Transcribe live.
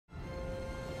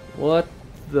What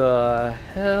the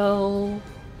hell?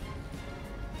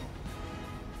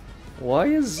 Why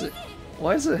does it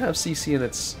have CC in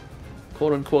its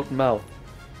quote-unquote mouth?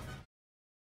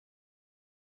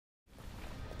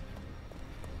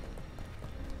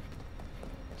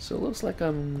 So it looks like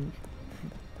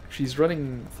she's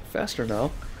running faster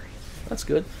now. That's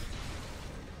good.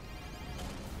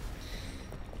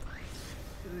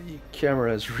 The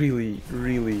camera is really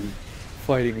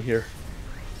fighting here.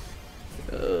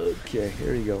 Okay,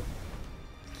 here you go.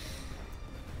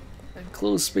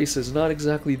 Enclosed space is not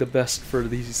exactly the best for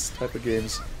these type of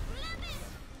games.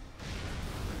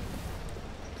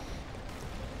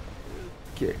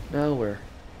 Okay, now where?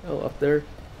 Oh, up there.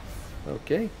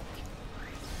 Okay.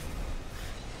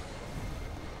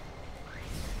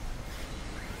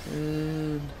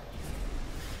 And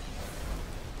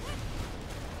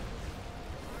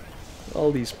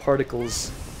all these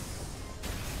particles.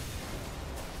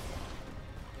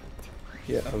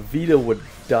 Yeah, a Vita would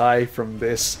die from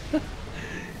this.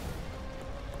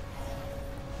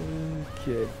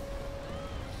 Okay.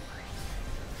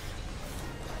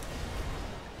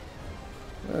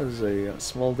 That is a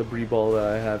small debris ball that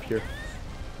I have here.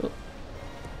 Oh.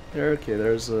 There, okay,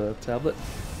 there's a tablet.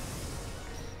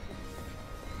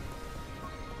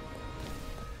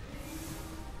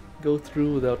 Go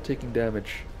through without taking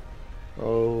damage.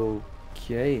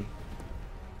 Okay.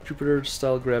 Jupiter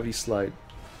style gravity slide.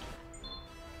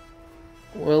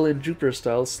 Well, in Jupiter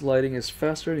style, sliding is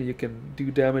faster and you can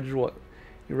do damage what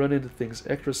you run into things.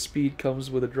 Extra speed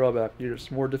comes with a drawback. It's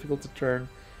more difficult to turn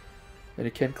and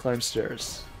you can't climb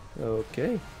stairs.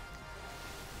 Okay.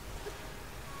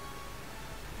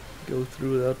 Go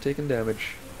through without taking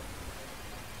damage.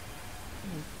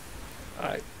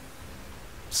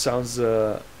 Sounds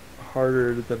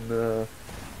harder than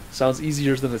sounds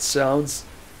easier than it sounds.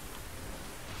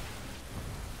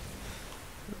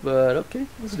 But okay,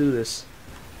 let's do this.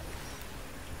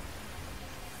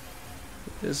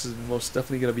 This is most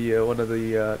definitely going to be one of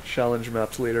the challenge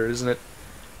maps later, isn't it?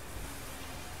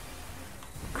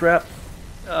 Crap.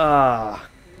 Ah.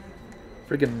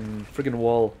 Friggin'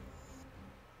 wall.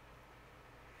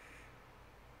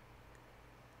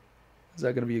 Is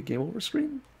that going to be a game over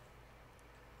screen?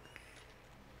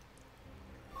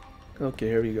 Okay,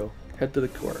 here we go. Head to the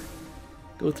core.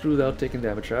 Go through without taking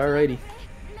damage. Alrighty.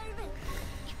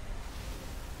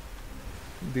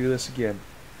 Do this again.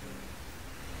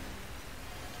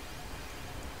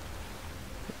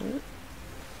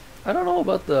 I don't know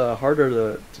about the harder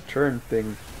to turn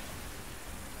thing.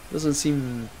 Doesn't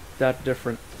seem that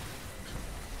different.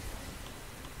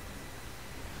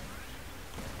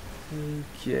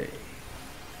 Okay.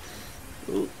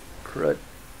 Oh, crud.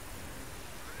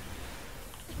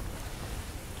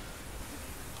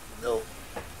 No.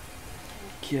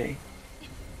 Okay.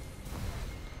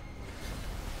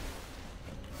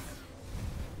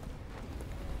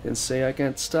 And say I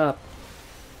can't stop.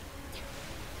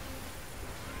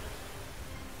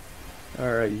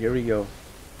 Alright, here we go.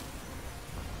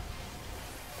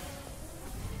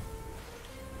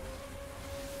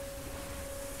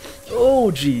 Oh,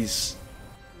 jeez.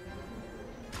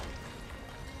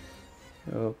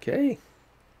 Okay.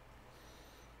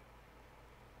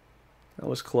 That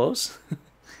was close.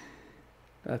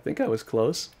 I think I was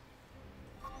close.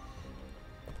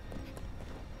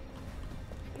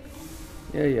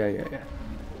 Yeah.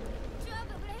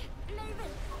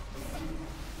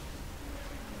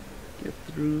 Get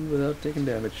through without taking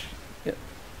damage. Yep.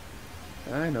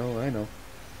 I know.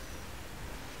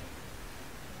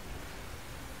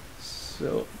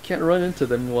 So, can't run into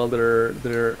them while their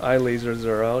eye lasers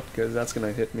are out, because that's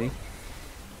gonna hit me.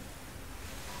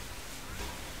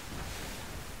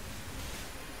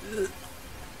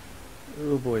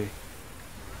 Oh boy.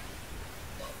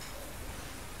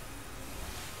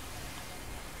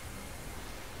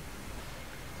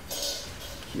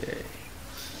 Okay.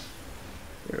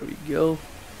 There we go.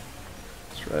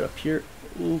 It's right up here.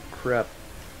 Oh crap.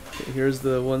 Okay, here's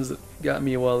the ones that got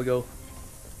me a while ago.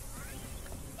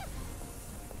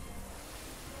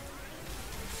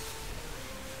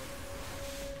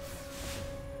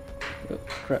 Oh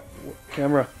crap.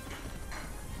 Camera.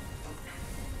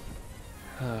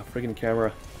 Ah, friggin'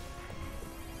 camera.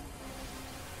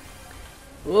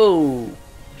 Whoa!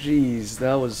 Jeez,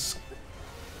 that was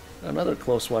another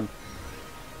close one.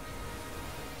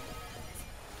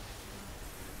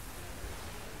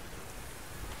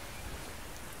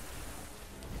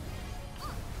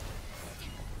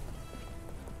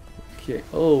 Okay.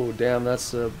 Oh, damn,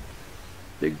 that's a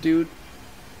big dude.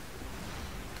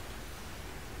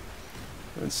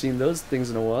 Haven't seen those things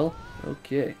in a while.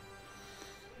 Okay.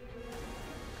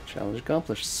 Challenge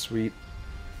accomplished. Sweet.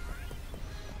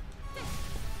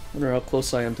 Wonder how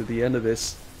close I am to the end of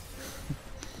this.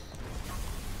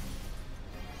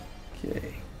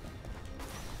 Okay.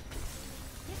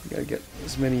 Gotta get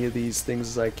as many of these things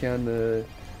as I can to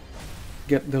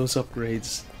get those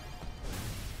upgrades.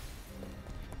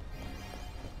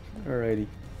 Alrighty.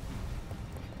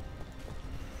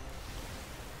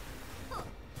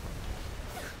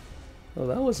 Oh,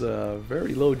 that was a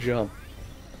very low jump.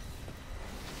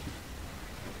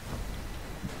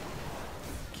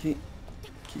 Keep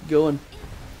going.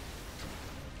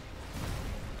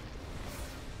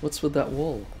 What's with that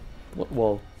wall? What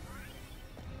wall?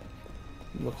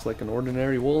 Looks like an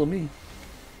ordinary wall to me.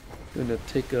 Gonna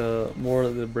take more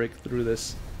of the break through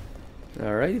this.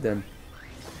 Alrighty then.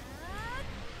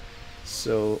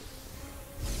 So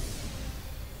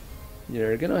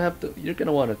you're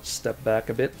gonna want to step back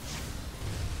a bit.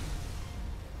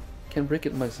 Can't break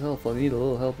it myself. I'll need a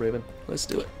little help, Raven. Let's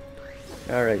do it.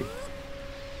 Alrighty.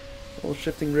 Hold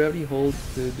shifting gravity, hold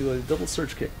to do a double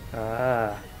surge kick.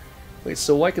 Ah. Wait,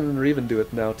 so why can Raven do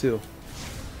it now too?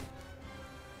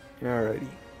 Alrighty.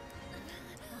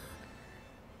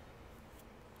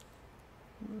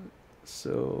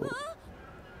 So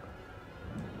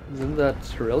isn't that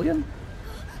Cerulean?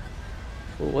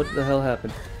 Well, what the hell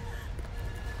happened?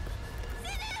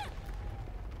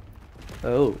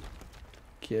 Oh.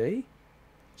 Okay.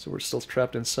 So we're still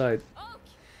trapped inside.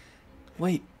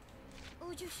 Wait.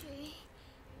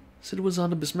 Sid was on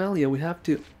the Bismalia. We have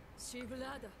to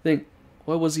think.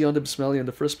 Why was he on the Bismalia in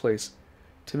the first place?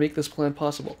 To make this plan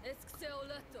possible.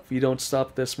 If we don't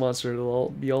stop this monster, it'll all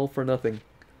be all for nothing.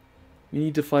 We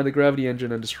need to find the gravity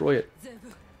engine and destroy it.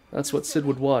 That's what Sid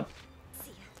would want.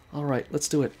 Alright, let's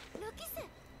do it.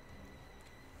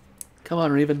 Come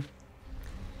on, Raven.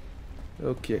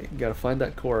 Okay, gotta find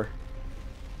that core.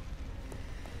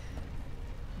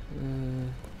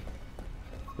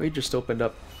 Wait, just opened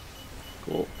up.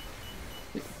 Cool.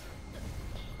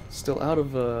 Still out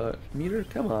of meter?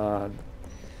 Come on.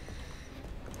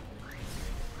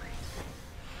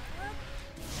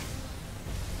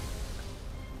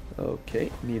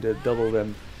 Okay, need to double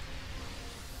them.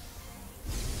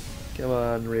 Come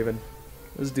on, Raven.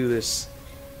 Let's do this.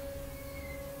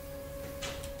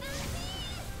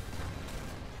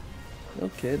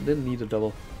 Okay, didn't need a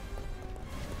double.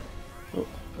 Oh,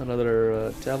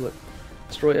 another tablet.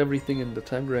 Destroy everything in the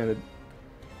time granted.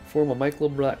 Form a micro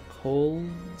black hole.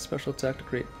 Special attack to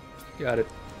create. Got it.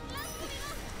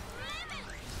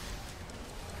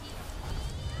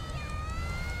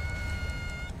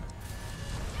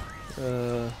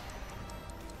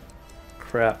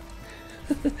 Crap.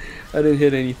 I didn't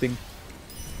hit anything.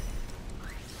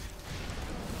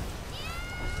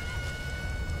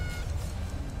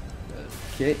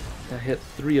 Okay, I hit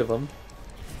 3 of them.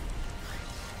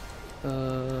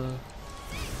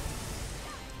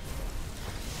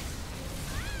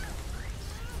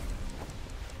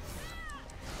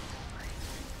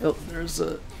 Oh,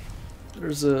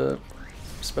 there's a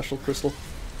special crystal.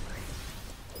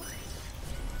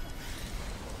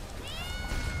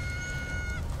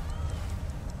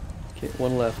 Okay,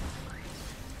 one left.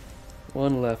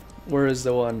 One left. Where is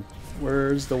the one?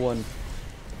 Where's the one?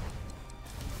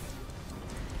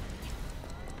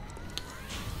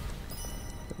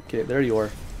 Okay, there you are.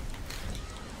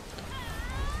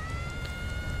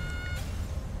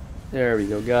 There we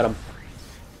go, got him.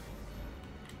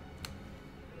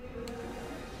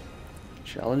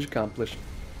 Challenge accomplished.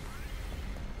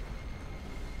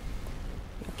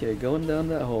 Okay, going down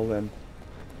that hole then.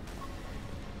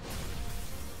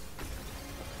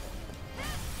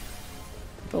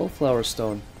 Oh, flower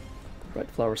stone. Right,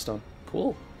 flower stone.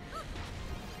 Cool.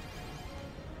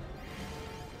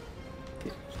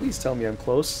 Okay, please tell me I'm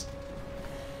close.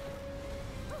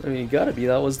 I mean, you gotta be.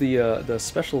 That was the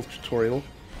special tutorial,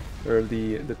 or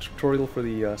the tutorial for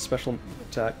the special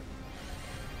attack.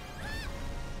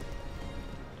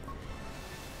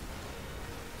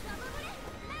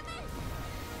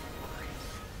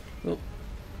 Oh,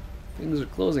 things are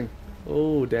closing.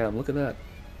 Oh, damn! Look at that.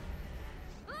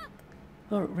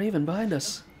 Oh, Raven, behind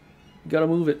us. You gotta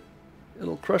move it.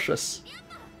 It'll crush us.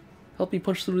 Help me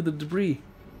punch through the debris.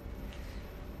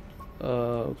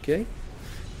 Okay.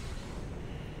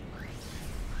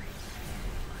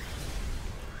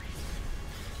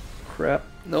 Crap.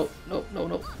 No, no, no,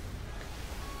 no.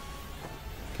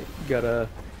 Okay, gotta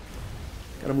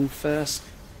move fast.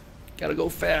 Gotta go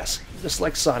fast, just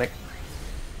like Sonic.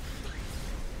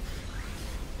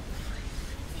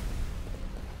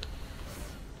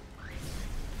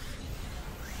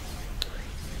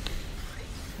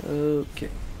 Okay,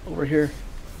 over here.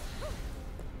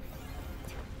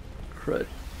 Crud,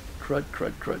 crud,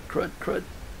 crud, crud, crud, crud.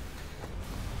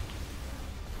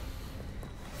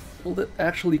 Will it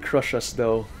actually crush us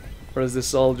though? Or is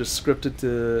this all just scripted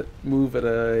to move at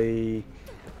a...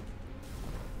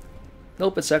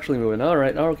 Nope, it's actually moving.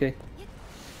 Alright, okay.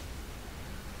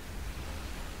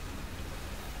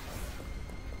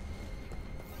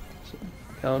 So,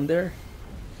 down there.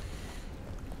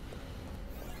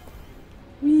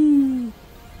 Whee!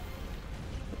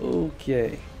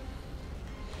 Okay.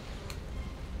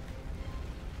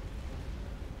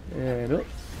 And oh,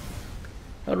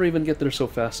 how do we even get there so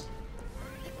fast?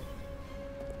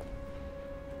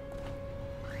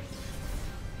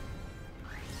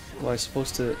 Am I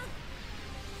supposed to...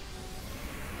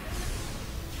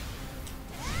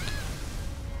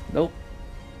 Nope.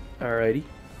 Alrighty.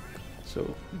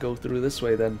 So, go through this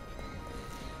way then.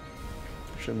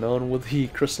 Should have known with the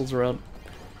crystals around.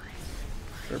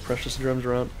 Or precious gems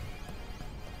around.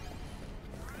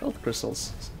 Health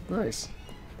crystals. Nice.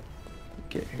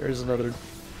 Okay, here's another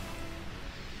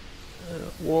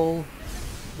wall.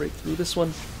 Break through this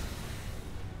one.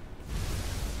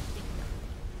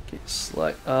 Okay,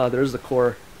 slide. Ah, there's the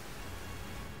core.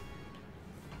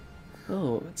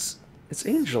 Oh, it's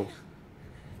Angel.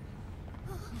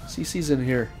 CC's in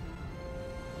here.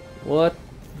 What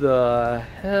the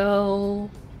hell?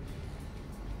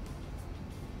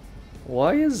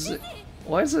 Why does it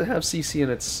have CC in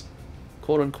its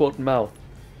quote-unquote mouth?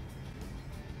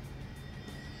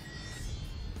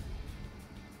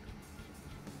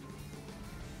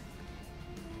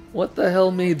 What the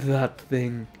hell made that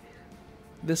thing?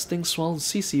 This thing swallowed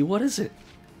CC. What is it?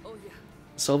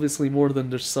 It's obviously more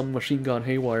than just some machine gone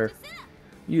haywire.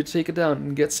 You take it down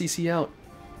and get CC out.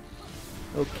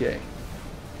 Okay.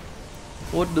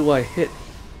 What do I hit?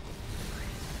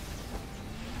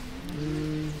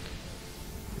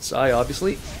 Its eye,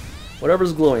 obviously.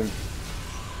 Whatever's glowing.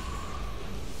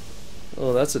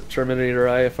 Oh, that's a Terminator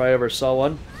eye if I ever saw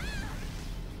one.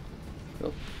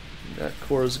 Oh, that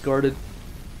core is guarded.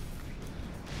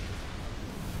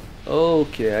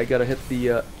 Okay, I gotta hit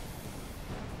the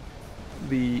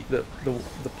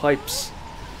pipes.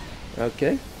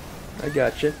 Okay, I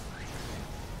gotcha.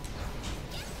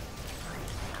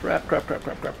 Crap, crap, crap,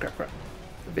 crap, crap, crap, crap.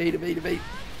 Evade, evade, evade.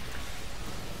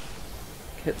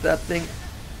 Hit that thing.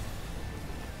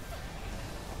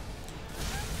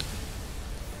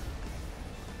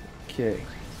 Okay.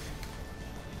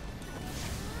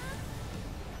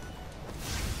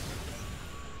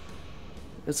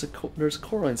 There's a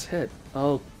core on its head.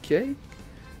 Okay.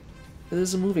 It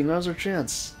isn't moving. Now's our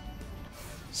chance.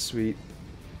 Sweet.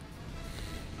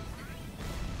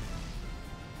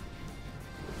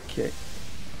 Okay.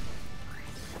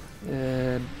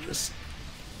 And just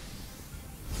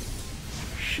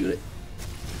shoot it.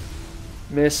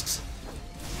 Missed.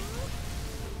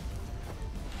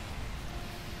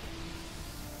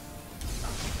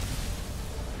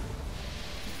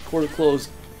 Quarter closed.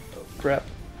 Oh, crap.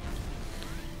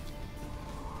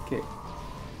 Okay.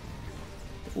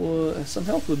 Well, some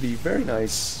health would be very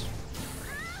nice.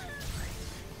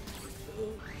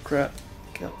 Crap.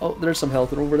 Oh, there's some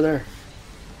health over there.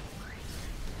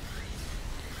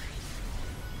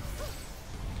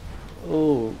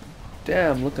 Oh,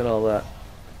 damn, look at all that.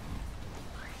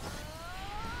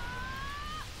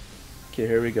 Okay,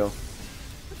 here we go.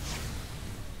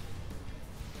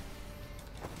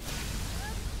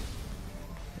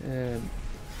 And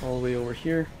all the way over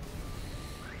here.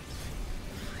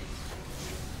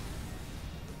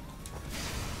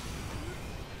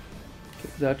 Okay,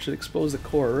 that should expose the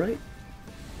core, right?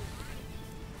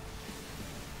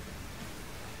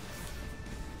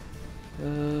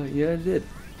 Yeah, it did.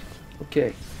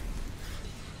 Okay.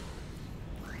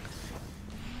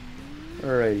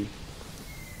 Alrighty.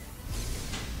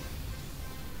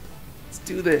 Let's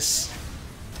do this.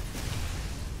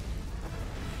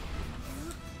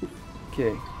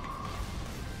 Okay.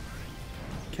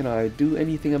 Can I do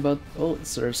anything about... Oh,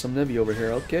 there's some Nevi over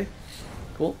here. Okay.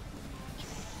 Cool.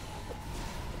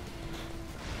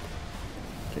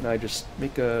 Can I just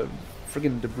make a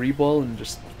friggin' debris ball and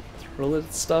just throw it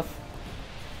at stuff?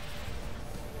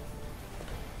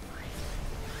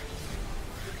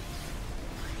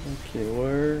 Okay,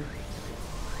 where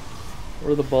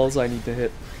are the balls I need to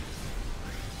hit?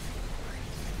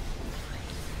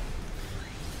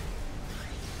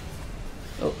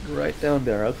 Oh, right down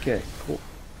there. Okay, cool.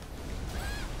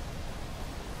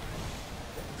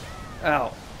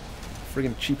 Ow.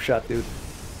 Friggin' cheap shot, dude.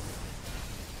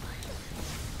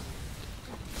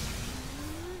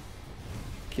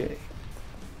 Okay.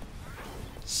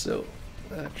 So,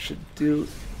 that should do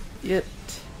it.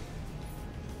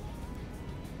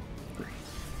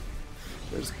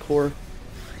 There's the core.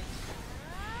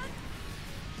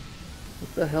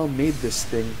 What the hell made this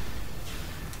thing?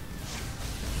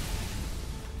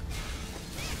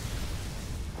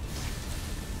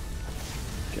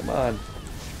 on.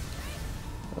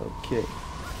 Okay.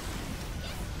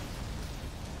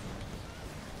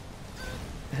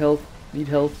 Health. Need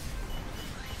health.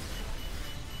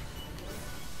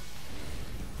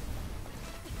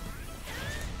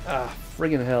 Ah,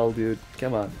 friggin' hell, dude.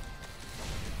 Come on.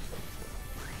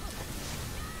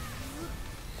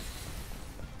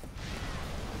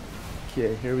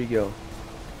 Okay, here we go.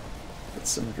 Get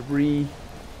some debris.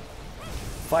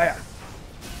 Fire!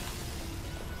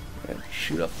 And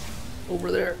shoot up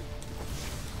over there.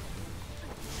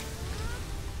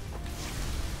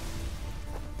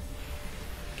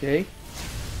 Okay.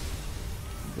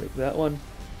 Break that one.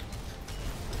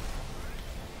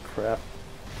 Crap.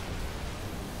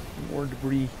 More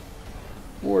debris.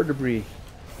 More debris.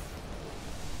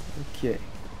 Okay.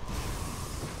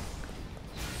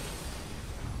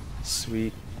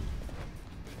 Sweet.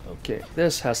 Okay,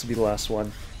 this has to be the last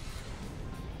one.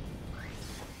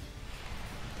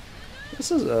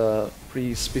 This is a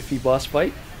pretty spiffy boss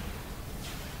fight.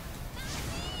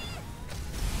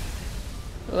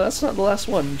 Oh, that's not the last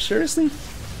one. Seriously?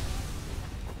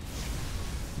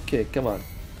 Okay, come on.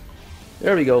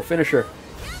 There we go, finisher.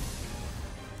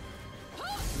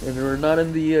 And we're not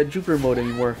in the Jupiter mode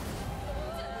anymore.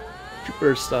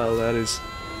 Jupiter style, that is.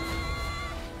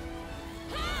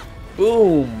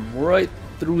 Boom! Right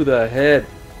through the head.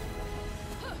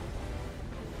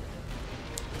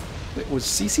 Wait, was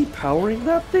CC powering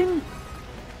that thing?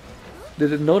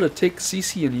 Did it know to take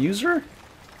CC and use her?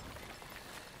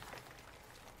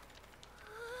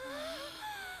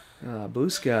 Ah, blue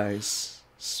skies.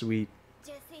 Sweet.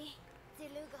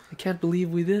 I can't believe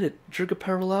we did it. Jirga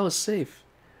Parallel is safe.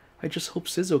 I just hope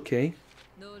Sid's okay.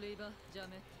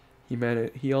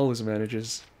 He always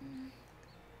manages.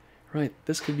 Right,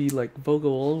 this could be like Vogo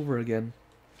all over again.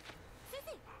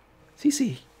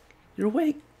 Cece, you're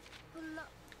awake.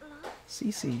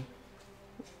 Cece,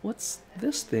 what's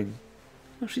this thing?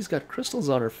 Oh, she's got crystals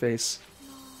on her face.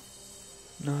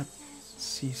 Not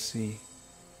Cece.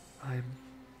 I'm...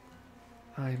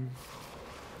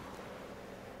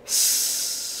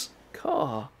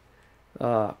 Caw.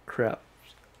 Ah, crap.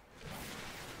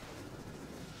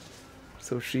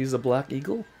 So she's a black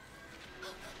eagle?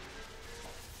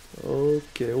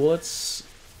 Okay, what's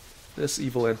this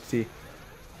evil entity?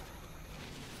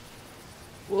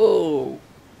 Whoa!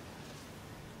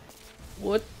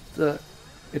 What the...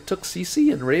 It took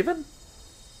Cece and Raven?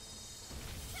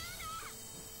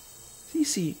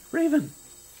 Cece, Raven!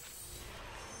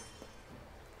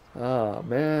 Ah,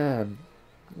 man.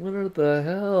 What the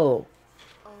hell?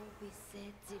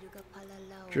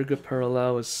 Jirga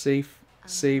Parallel is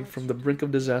saved from the brink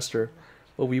of disaster,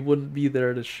 but we wouldn't be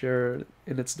there to share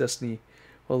in its destiny.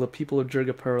 While the people of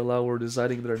Jirga Parallel were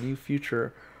deciding their new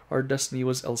future, our destiny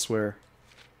was elsewhere.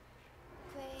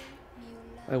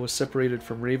 I was separated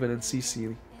from Raven and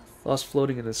Cece, lost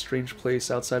floating in a strange place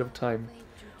outside of time.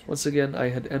 Once again, I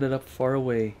had ended up far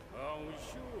away.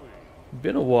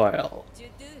 Been a while.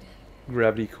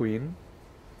 Gravity Queen.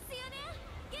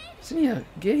 Sinia,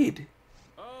 Gade.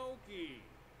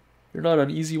 You're not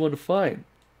an easy one to find.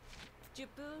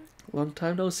 Long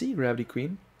time no see, Gravity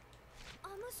Queen.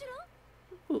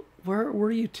 Where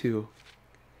were you two?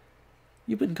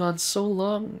 You've been gone so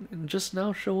long and just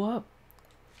now show up.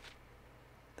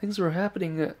 Things were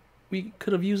happening. We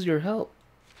could have used your help.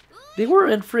 They were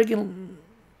in friggin'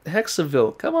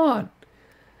 Hexaville. Come on.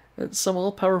 And some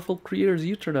all-powerful creators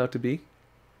you turn out to be.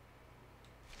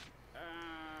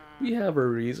 We have our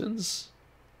reasons.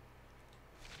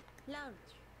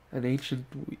 An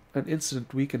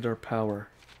incident weakened our power.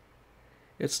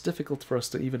 It's difficult for us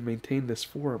to even maintain this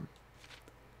form.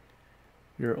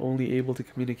 We are only able to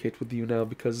communicate with you now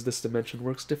because this dimension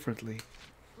works differently.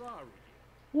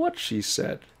 What she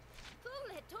said.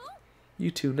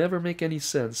 You two never make any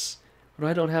sense, but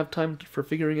I don't have time for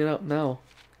figuring it out now.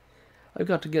 I've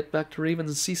got to get back to Raven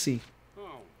and Cece.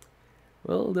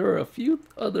 Well, there are a few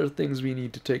other things we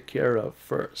need to take care of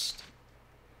first.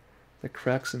 The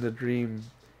cracks in the dream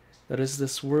that is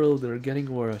this world are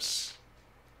getting worse.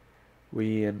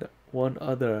 We and one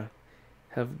other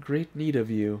have great need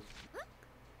of you.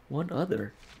 One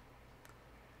other?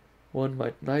 One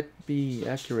might not be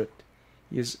accurate.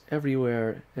 He is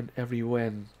everywhere and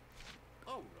everywhen.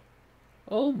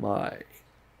 Oh my.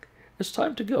 It's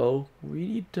time to go. We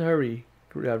need to hurry,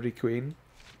 Gravity Queen.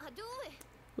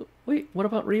 Wait, what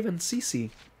about Raven and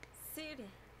Cece?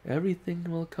 Everything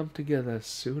will come together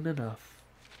soon enough.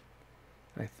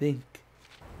 I think.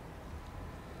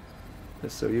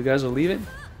 So you guys are leaving?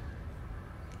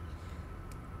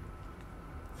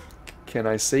 Can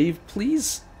I save,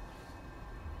 please?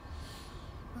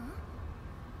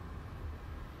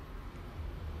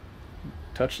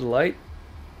 touch the light.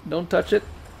 Don't touch it.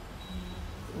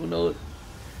 Oh no.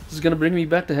 This is gonna bring me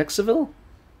back to Hexaville?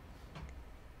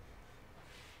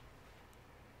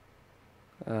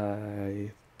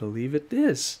 I believe it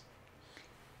is.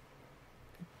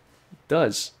 It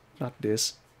does. Not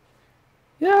this.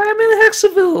 Yeah, I'm in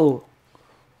Hexaville!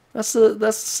 This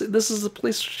is the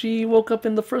place she woke up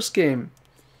in the first game.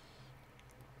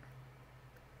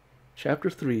 Chapter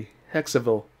 3,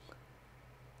 Hexaville.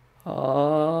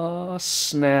 Ah,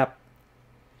 snap.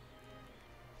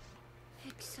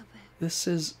 Hexaville. This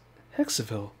is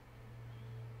Hexaville.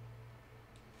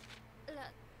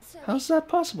 How's that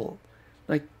possible?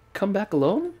 Like, come back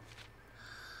alone?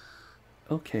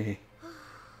 Okay.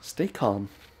 Stay calm.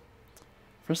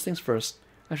 First things first,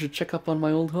 I should check up on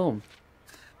my old home.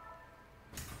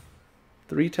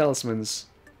 3 talismans.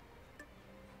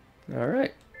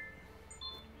 Alright.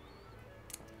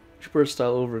 Trooper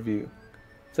style overview.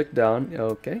 Click down,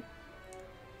 okay.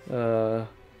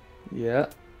 Yeah.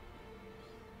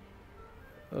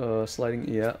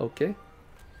 Sliding, yeah, okay.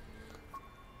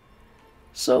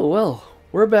 So, well,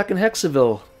 we're back in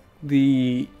Hexaville,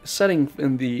 the setting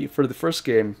for the first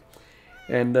game,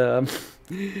 and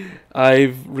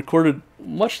I've recorded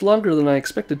much longer than I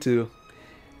expected to.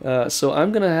 So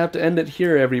I'm gonna have to end it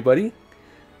here, everybody.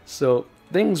 So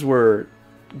things were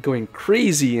going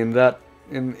crazy inside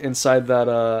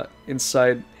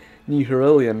New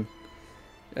Hyrulean,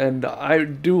 and I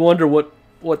do wonder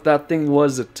what that thing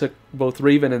was that took both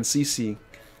Raven and Cece,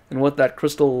 and what that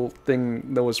crystal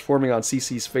thing that was forming on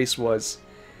Cece's face was.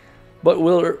 But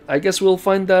I guess we'll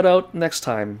find that out next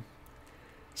time.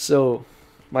 So,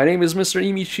 my name is Mr.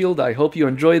 Meatshield. I hope you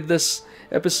enjoyed this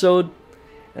episode,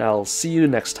 and I'll see you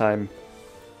next time.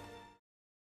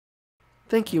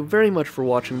 Thank you very much for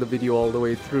watching the video all the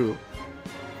way through.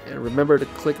 And remember to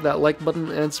click that like button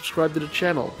and subscribe to the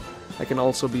channel. I can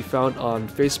also be found on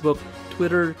Facebook,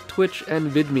 Twitter, Twitch,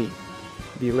 and VidMe.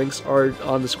 The links are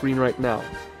on the screen right now.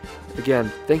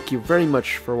 Again, thank you very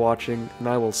much for watching, and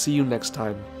I will see you next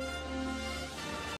time.